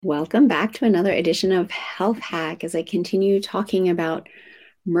Welcome back to another edition of Health Hack as I continue talking about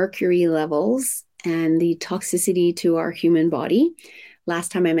mercury levels and the toxicity to our human body.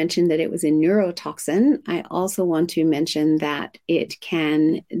 Last time I mentioned that it was a neurotoxin. I also want to mention that it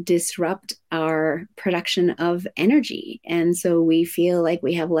can disrupt our production of energy. And so we feel like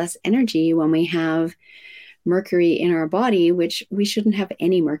we have less energy when we have mercury in our body, which we shouldn't have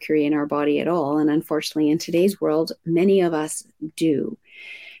any mercury in our body at all. And unfortunately, in today's world, many of us do.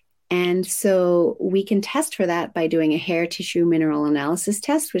 And so we can test for that by doing a hair tissue mineral analysis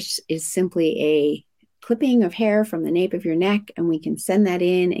test, which is simply a clipping of hair from the nape of your neck. And we can send that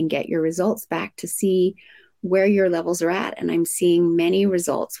in and get your results back to see where your levels are at. And I'm seeing many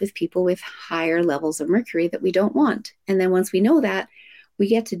results with people with higher levels of mercury that we don't want. And then once we know that, we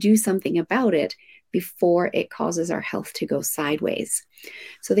get to do something about it before it causes our health to go sideways.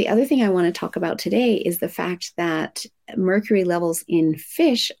 So the other thing I want to talk about today is the fact that mercury levels in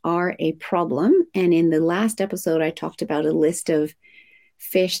fish are a problem. And in the last episode, I talked about a list of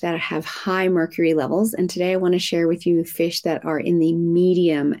fish that have high mercury levels. And today I want to share with you fish that are in the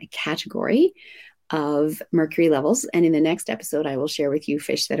medium category of mercury levels. And in the next episode, I will share with you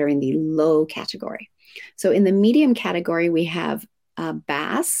fish that are in the low category. So in the medium category, we have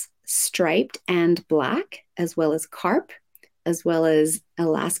bass, striped and black, as well as carp, as well as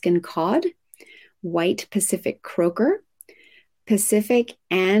Alaskan cod, white Pacific croaker, Pacific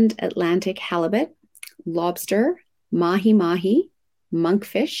and Atlantic halibut, lobster, mahi-mahi,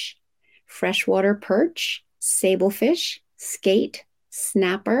 monkfish, freshwater perch, sablefish, skate,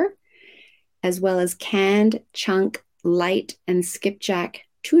 snapper, as well as canned, chunk, light, and skipjack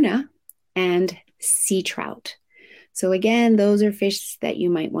tuna, and sea trout. So again, those are fish that you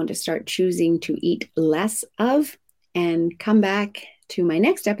might want to start choosing to eat less of, and come back to my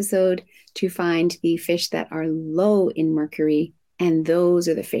next episode to find the fish that are low in mercury. And those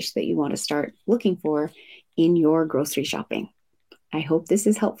are the fish that you want to start looking for in your grocery shopping. I hope this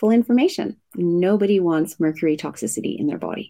is helpful information. Nobody wants mercury toxicity in their body.